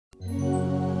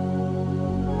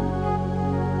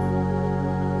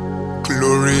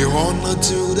Glory, honor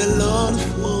to the Lord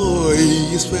for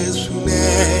His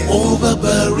faithfulness. Oh,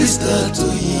 Barrister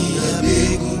Toyin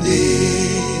Abegunde.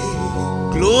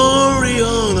 Glory,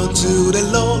 honor to the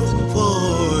Lord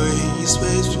for His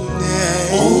faithfulness.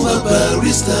 Oh,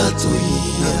 Barrister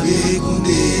Toyin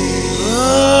Abegunde.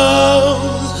 Oh,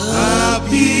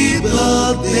 happy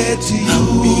birthday to you.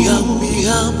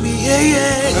 Happy, yeah,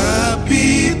 yeah.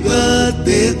 Happy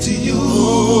birthday to you.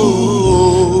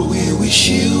 Oh, we wish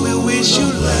you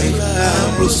life and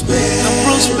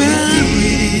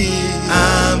prosperity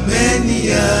and many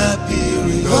happy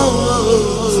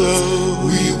returns.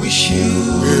 We wish you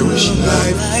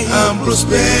life and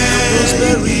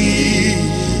prosperity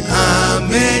and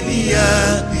many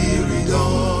happy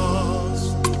returns.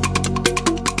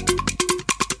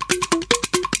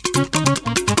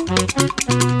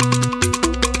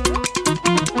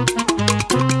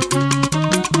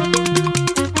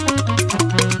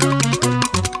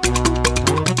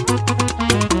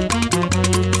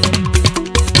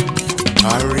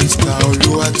 Barrister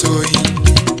Oluwatoyin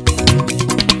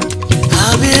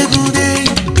Abegunde,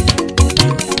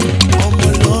 ọmọ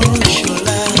Ọlọ́run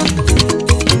ṣọlá,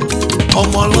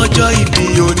 ọmọ ọlọ́jọ́ ìbí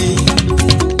òní.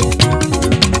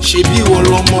 Ṣebí ìwọ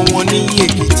lọmọ wọn ní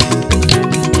Èkìtì,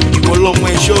 ìwọ lọmọ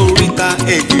ẹ̀ṣọ́ oríta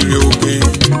Ẹ̀gìrì Òkè.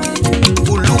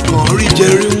 Olùkàn rí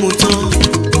jẹrí mu tán,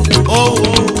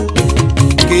 ọwọ́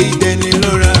kéèdẹ́ni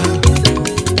lọ́ra.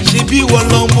 Ṣebí ìwọ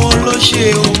lọmọ ọlọ́ṣẹ́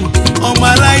o, ọmọ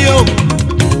aláyọ̀,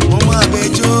 ọmọ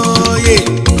Àbẹ̀jóyè.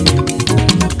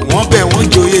 Wọ́n bẹ̀ wọ́n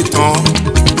joyè tán,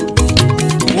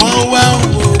 wọ́n wá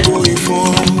gbogbo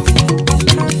ìfọ́n.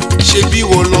 Ṣebí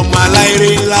ìwọ lọmọ aláìrè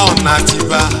ńlá ọ̀nà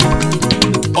àtìbá,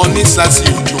 onísàsì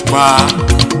òjòpá,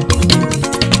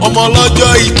 ọmọ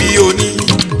ọlọ́jọ́ ìbí òní.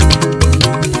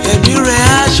 Ẹ̀mí rẹ̀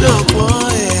á ṣọ̀pọ̀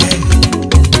ẹ̀.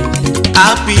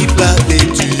 Happy birthday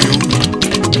to you.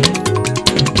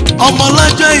 Ọmọ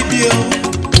ọlọ́jọ́ ìbí o.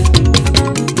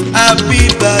 Happy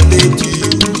birthday to you.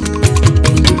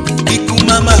 Ikú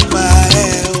máma pa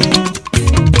ẹ́ o.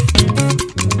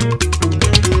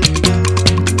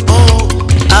 Oh,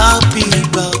 happy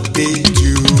birthday to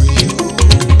you.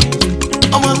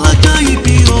 Ọmọ ọlọ́jọ́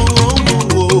ìbí o.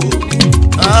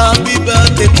 Happy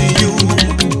birthday to you.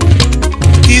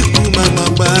 Ikú máma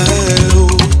pa ẹ́ o.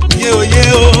 Yé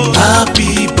o. Happy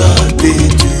birthday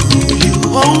to you.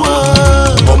 Ọmọ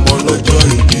ọlọ́jọ́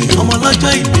ìbí. Ọmọ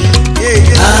ọlọ́jọ́ ìbí.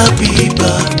 Happy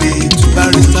birthday to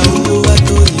Barrister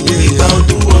Oluwatoyin.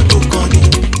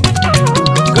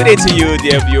 Good day to you,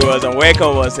 dear viewers, and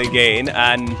welcome once again.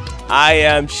 And I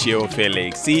am Sheo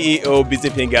Felix, CEO Busy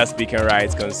Finger Speaking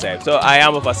Rights Concept. So I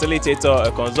am a facilitator,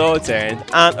 a consultant,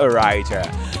 and a writer.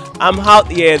 I'm out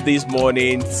here this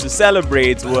morning to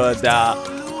celebrate with the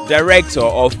director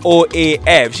of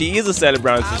OAF. She is a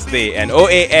celebrant today, and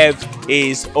OAF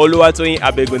is OLUWATOYIN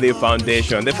ABEGUNDE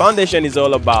Foundation. The foundation is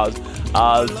all about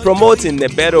promoting a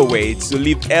better way to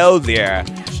live healthier,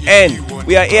 and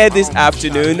we are here this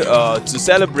afternoon to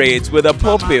celebrate with the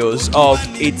pupils of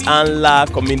Itanla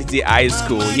Community High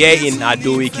School here in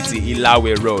Ado-Ekiti,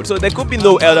 Ilawe Road. So there could be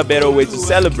no other better way to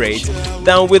celebrate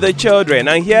than with the children,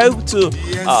 and here to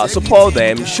support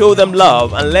them, show them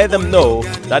love, and let them know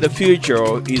that the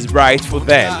future is bright for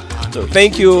them. So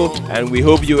thank you, and we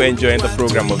hope you enjoy the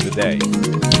program of the day.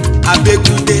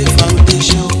 Abegunde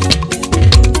Foundation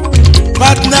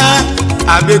partner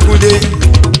Abegunde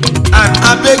and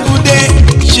Abegunde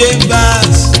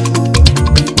Chambers.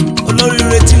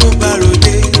 Olóríire tí mo bá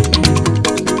ròde,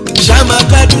 ṣáma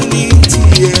gbádùn ní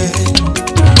tiẹ̀.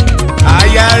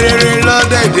 Aya rere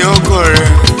lọ́dẹ̀dẹ̀ ọkọ rẹ̀,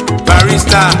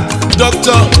 Barrister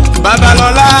Dr.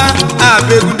 Babalọ́lá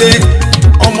Abegunde,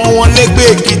 ọmọ wọn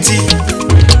lẹ́gbẹ̀ẹ́ Èkìtì.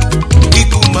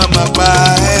 Kíkú màmá pa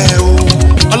ẹ́ o,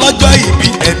 ọlọ́jọ́ ìbí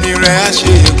ẹ̀mí rẹ̀ á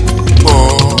ṣe púpọ̀.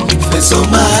 Fẹ̀sọ̀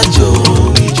máa jó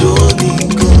ìjó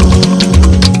nìkan.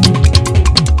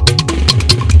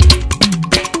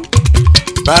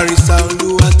 Barrister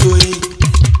Oluwatoyin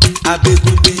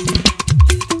Abegunde,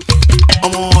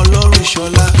 ọmọ Ọlọ́run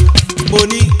ṣọlá, mo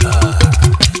ní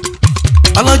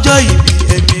ọlọ́jọ́ ìbí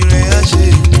ẹ̀mí rẹ̀ á ṣe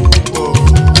púpọ̀.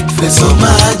 Fẹ̀sọ̀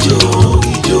máa jó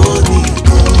ìjó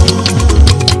nìkan.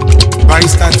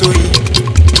 Barrister Toyin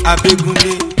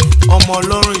Abegunde, ọmọ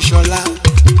Ọlọ́run ṣọlá,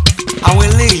 àwọn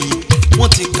eléyìí wọ́n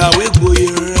ti kàwé gboyè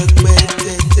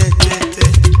rẹpẹtẹtẹtẹ.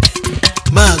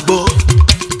 Máa gbọ́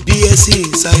BSc in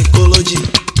Psychology,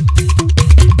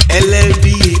 LLB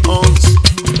Hons,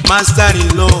 Master in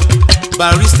Law,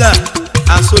 Barrister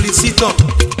and Solicitor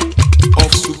of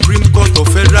Supreme Court of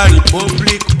Federal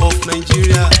Republic of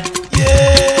Nigeria.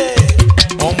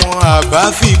 Ọmọ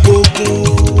àbáfìgbógún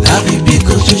láfi bí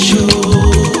kan ṣoṣo.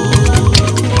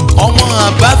 Ọmọ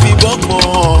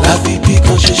àbáfìgbọ́gbọ̀n láfi bí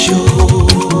ṣoṣo.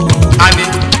 àní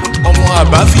ọmọ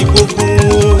àbá fi gbogbo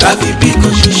káfí bí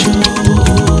kan ṣoṣo.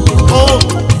 ó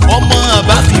ọmọ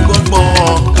àbá fi gbogbo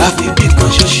káfí bí kan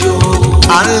ṣoṣo.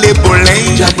 à ń lè bọ̀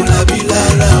lẹ́yìn jagunlabi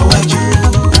lára wájú.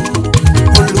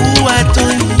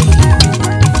 Olúwatóyìn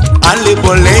à ń lè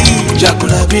bọ̀ lẹ́yìn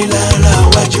jagunlabi lára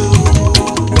wájú.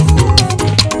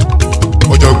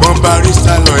 ọ̀jọ̀gbọ́n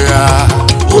barrister lọ́yà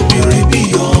obìnrin bí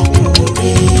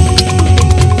ọkùnrin.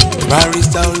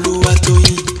 Barrister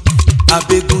Olúwatóyìn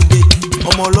Abẹ́gúndé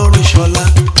ọmọ ọlọ́run ṣọlá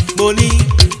mo ní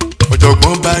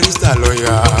ọ̀jọ̀gbọ́n barrister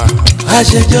lọ́yà.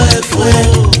 àṣejọ ẹ̀fọ́ ẹ̀